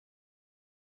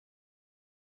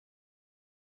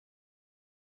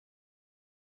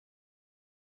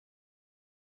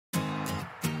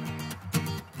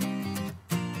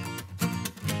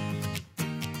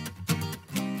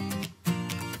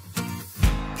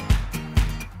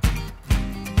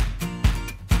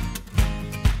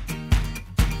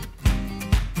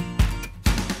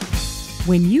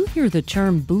When you hear the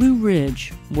term Blue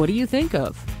Ridge, what do you think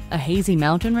of? A hazy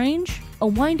mountain range? A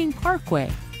winding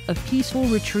parkway? A peaceful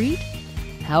retreat?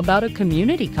 How about a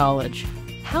community college?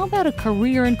 How about a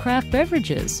career in craft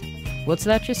beverages? What's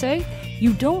that you say?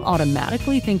 You don't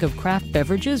automatically think of craft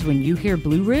beverages when you hear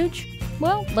Blue Ridge?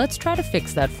 Well, let's try to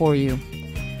fix that for you.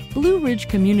 Blue Ridge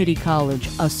Community College,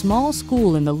 a small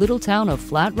school in the little town of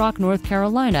Flat Rock, North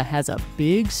Carolina, has a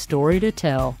big story to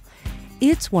tell.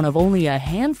 It's one of only a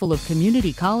handful of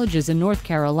community colleges in North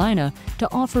Carolina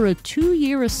to offer a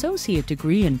 2-year associate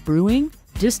degree in brewing,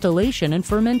 distillation, and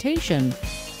fermentation.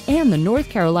 And the North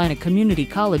Carolina Community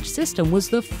College system was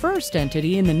the first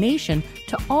entity in the nation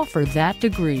to offer that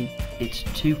degree. It's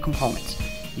 2 components.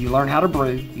 You learn how to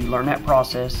brew, you learn that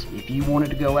process. If you wanted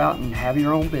to go out and have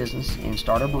your own business and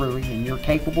start a brewery and you're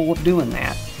capable of doing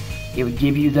that, it would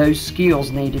give you those skills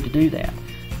needed to do that.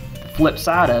 The flip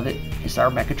side of it is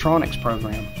our mechatronics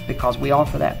program, because we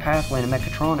offer that pathway to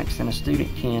mechatronics, and a student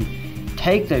can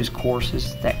take those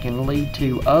courses that can lead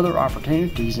to other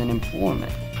opportunities in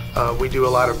employment. We do a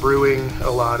lot of brewing, a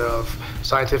lot of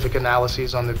scientific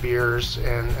analyses on the beers,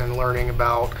 and learning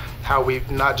about how we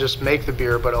not just make the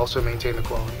beer but also maintain the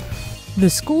quality. The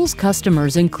school's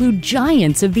customers include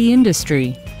giants of the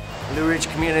industry. Blue Ridge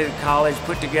Community College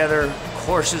put together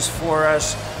courses for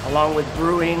us along with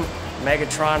brewing,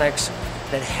 mechatronics,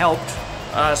 that helped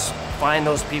us find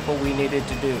those people we needed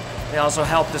to do. They also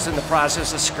helped us in the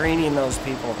process of screening those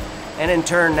people. And in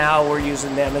turn, now we're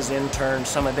using them as interns,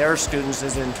 some of their students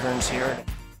as interns here.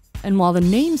 And while the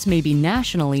names may be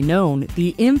nationally known,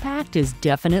 the impact is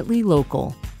definitely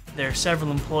local. There are several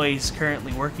employees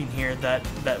currently working here that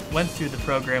went through the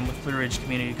program with Blue Ridge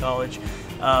Community College.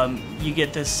 You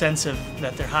get this sense of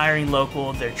that they're hiring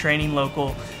local, they're training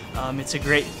local. It's a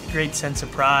great sense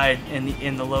of pride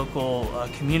in the local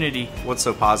community. What's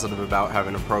so positive about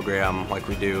having a program like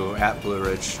we do at Blue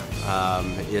Ridge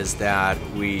is that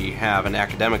we have an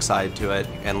academic side to it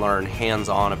and learn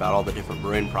hands-on about all the different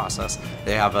brewing process.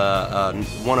 They have a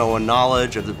 101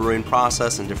 knowledge of the brewing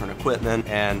process and different equipment,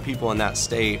 and people in that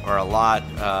state are a lot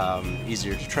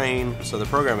easier to train. So the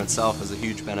program itself is a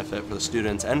huge benefit for the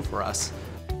students and for us.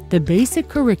 The basic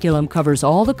curriculum covers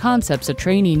all the concepts a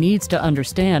trainee needs to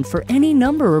understand for any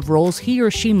number of roles he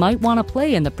or she might want to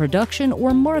play in the production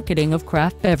or marketing of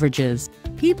craft beverages.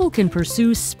 People can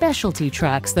pursue specialty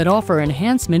tracks that offer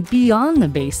enhancement beyond the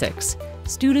basics.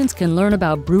 Students can learn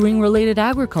about brewing-related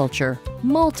agriculture,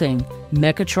 malting,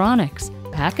 mechatronics,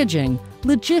 packaging,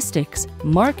 logistics,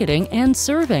 marketing, and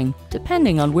serving,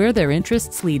 depending on where their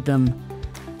interests lead them.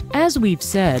 As we've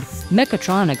said,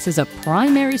 mechatronics is a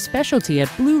primary specialty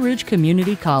at Blue Ridge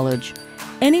Community College.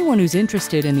 Anyone who's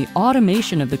interested in the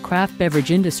automation of the craft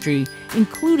beverage industry,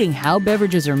 including how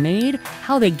beverages are made,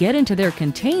 how they get into their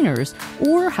containers,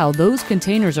 or how those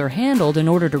containers are handled in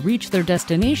order to reach their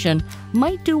destination,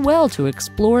 might do well to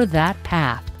explore that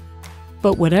path.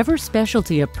 But whatever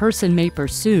specialty a person may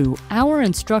pursue, our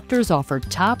instructors offer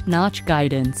top-notch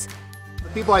guidance. The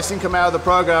people I've seen come out of the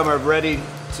program are ready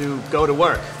to go to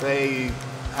work. They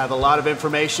have a lot of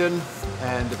information,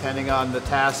 and depending on the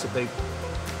tasks that they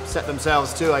set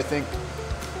themselves to, I think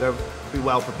they'll be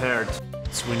well prepared.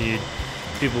 So we need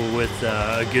people with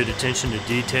a good attention to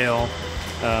detail.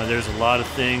 There's a lot of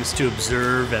things to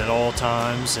observe at all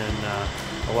times, and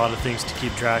a lot of things to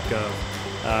keep track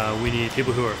of. We need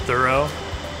people who are thorough,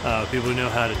 people who know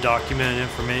how to document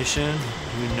information,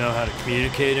 who know how to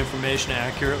communicate information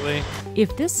accurately.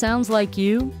 If this sounds like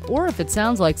you, or if it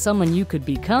sounds like someone you could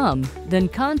become, then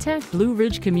contact Blue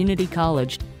Ridge Community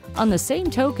College. On the same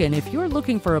token, if you're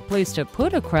looking for a place to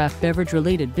put a craft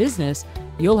beverage-related business,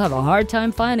 you'll have a hard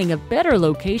time finding a better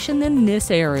location than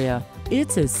this area.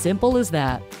 It's as simple as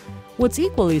that. What's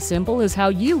equally simple is how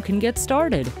you can get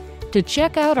started. To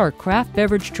check out our craft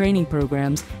beverage training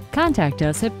programs, contact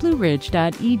us at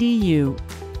blueridge.edu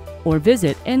or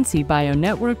visit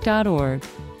ncbionetwork.org.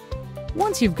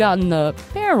 Once you've gotten the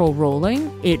barrel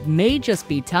rolling, it may just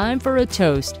be time for a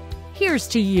toast. Here's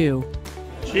to you.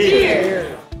 Cheers!